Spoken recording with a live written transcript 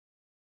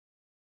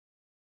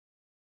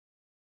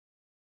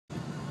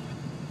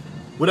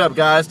What up,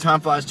 guys?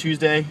 Time flies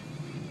Tuesday.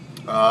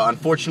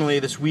 Unfortunately,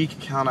 this week,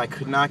 Cal and I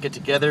could not get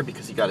together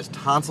because he got his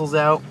tonsils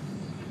out.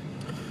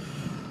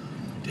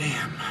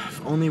 Damn,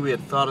 if only we had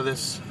thought of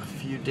this a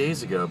few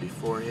days ago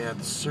before he had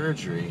the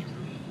surgery.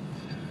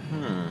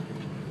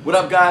 What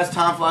up, guys?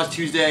 Time flies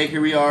Tuesday.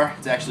 Here we are.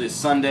 It's actually a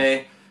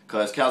Sunday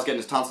because Cal's getting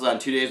his tonsils out in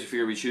 2 days. We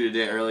figured we'd shoot a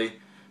day early.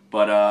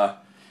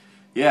 But,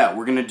 yeah,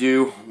 we're going to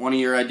do one of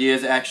your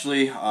ideas,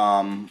 actually,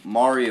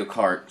 Mario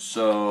Kart.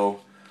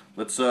 So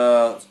let's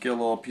get a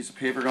little piece of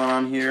paper going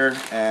on here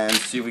and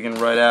see if we can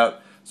write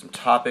out some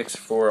topics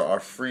for our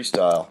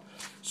freestyle.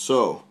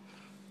 So,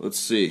 let's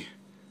see.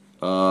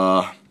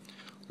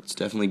 Let's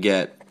definitely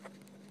get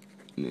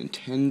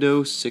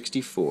Nintendo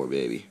 64,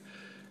 baby.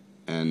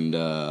 And,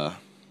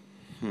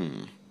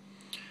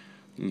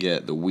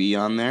 get the Wii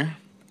on there.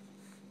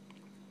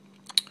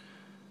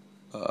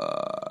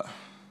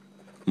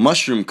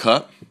 Mushroom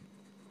Cup.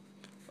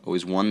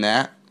 Always won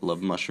that.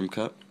 Love Mushroom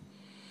Cup.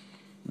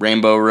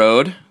 Rainbow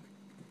Road.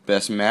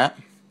 Best map.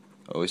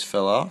 Always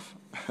fell off.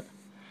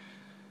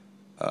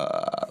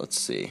 Let's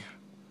see.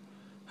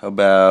 How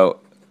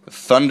about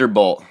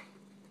Thunderbolt?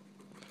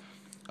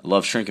 I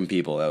love shrinking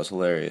people. That was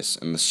hilarious.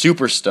 And the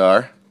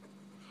Superstar.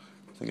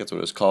 I think that's what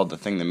it was called. The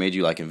thing that made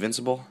you like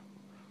invincible.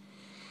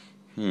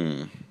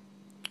 Let's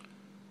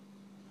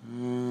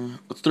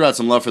throw out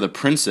some love for the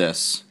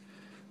princess.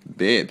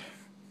 Babe.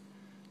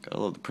 Gotta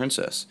love the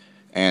princess.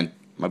 And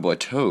my boy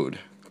Toad.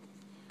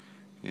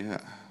 Yeah.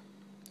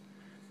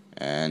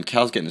 And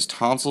Cal's getting his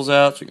tonsils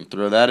out, so we can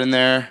throw that in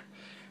there.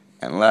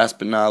 And last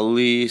but not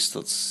least,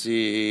 let's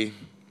see.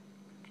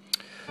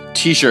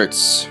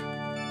 T-shirts.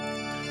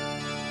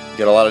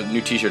 Got a lot of new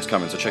T-shirts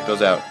coming, so check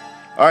those out.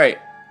 Alright,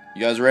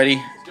 you guys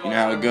ready? You know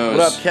how it goes.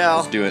 What up, Cal?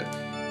 Let's do it.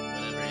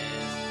 Whatever it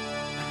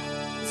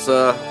is.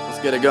 Let's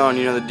get it going.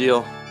 You know the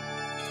deal.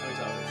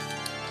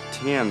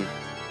 10.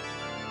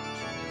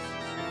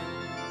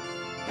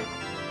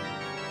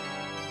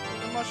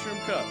 The Mushroom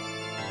Cup.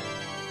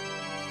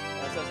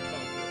 Let's have some fun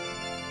with this.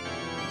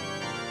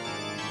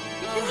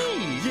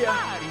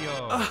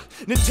 Mario.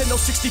 Nintendo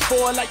 64,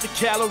 I like the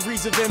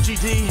calories of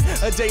MGD.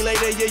 A day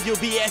later, yeah, you'll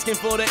be asking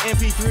for the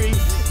MP3.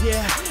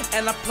 Yeah,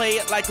 and I play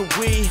it like a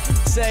Wii.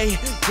 Say,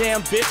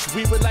 damn bitch,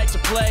 we would like to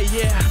play,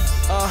 yeah.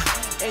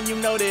 And you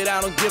know that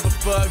I don't give a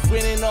fuck.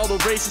 Winning all the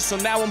races, so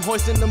now I'm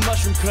hoisting the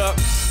Mushroom Cup.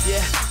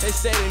 Yeah, they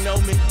say they know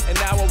me, and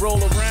now I roll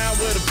around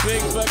with a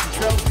big fucking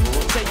trophy.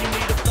 Say you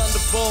need a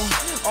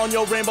Thunderbolt on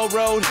your Rainbow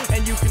Road,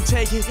 and you can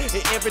take it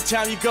every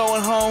time you're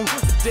going home.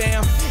 But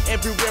damn,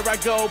 everywhere I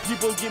go,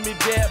 people give me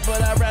that,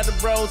 but I'd rather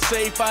road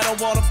safe. I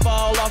don't wanna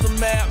fall off the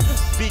map.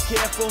 Be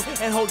careful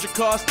and hold your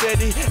car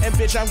steady. And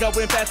bitch, I'm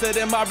going faster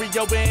than Mario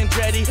and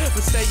Andretti.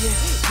 But say it,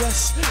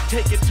 just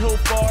take it too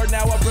far.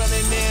 Now I'm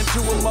running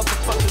into a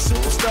motherfucking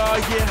superstar,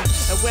 yeah.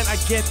 And when I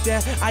get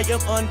there, I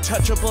am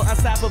untouchable,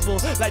 unstoppable.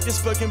 Like this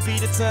fucking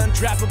beat, it's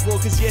untrappable.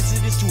 Cause yes,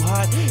 it is too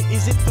hot.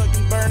 Is it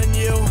fucking burning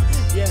you?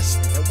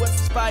 Yes. And what's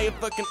this fire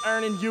fucking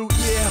earning you?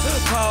 Yeah.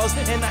 Pause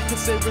and I can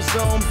say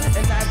resume.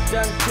 And I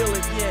done kill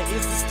it, yeah.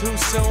 Is this too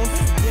soon?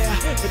 Yeah.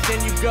 But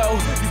then you go,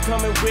 you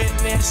come and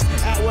witness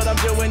at what I'm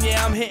doing,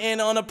 yeah. I'm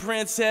hitting on a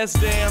princess,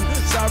 damn.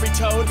 Sorry,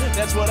 Toad,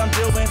 that's what I'm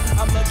doing.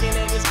 I'm looking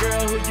at this girl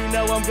who you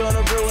know I'm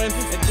gonna ruin.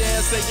 And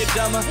damn, say you're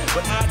dumber,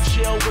 but I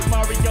chill with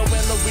Mario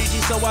and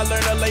Luigi, so I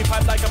learn to lay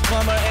pipe like a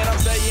plumber. And I'm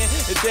saying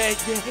that, yeah,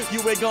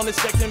 you ain't gonna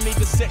expecting me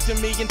to sector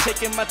me and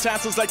taking my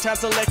tonsils like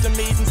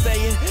tonsillectomies and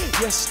saying,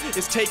 yes,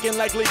 it's taken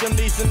like Liam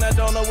Neeson. I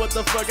don't know what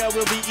the fuck I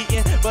will be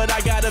eating, but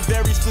I got a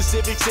very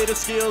specific set of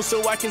skills,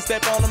 so I can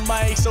step on the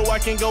mic, so I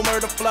can go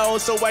murder flow,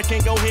 so I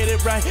can go hit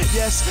it right.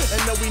 Yes,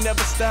 and no, we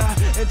never stop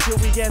until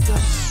we get the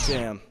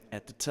damn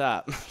at the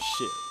top.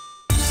 Shit.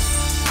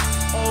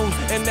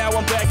 Oh, and now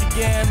I'm back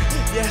again.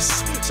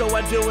 Yes, so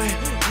I do it.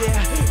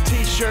 Yeah,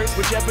 T-shirt,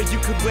 whichever you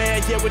could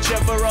wear. Yeah,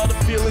 whichever all the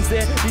feelings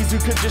there. These you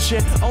could just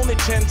share. Only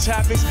 10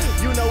 topics.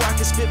 You know I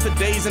can spit for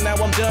days, and now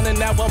I'm done, and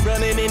now I'm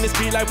running in this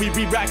beat like we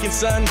be rocking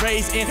sun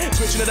rays and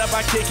switching it up.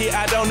 I kick it.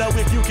 I don't know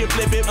if you can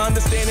flip it,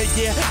 understand it.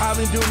 Yeah, I've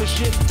been doing this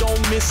shit.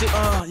 Don't miss it.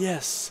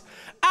 Yes.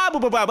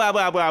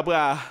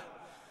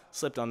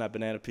 Slipped on that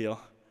banana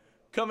peel.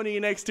 Coming to you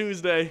next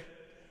Tuesday.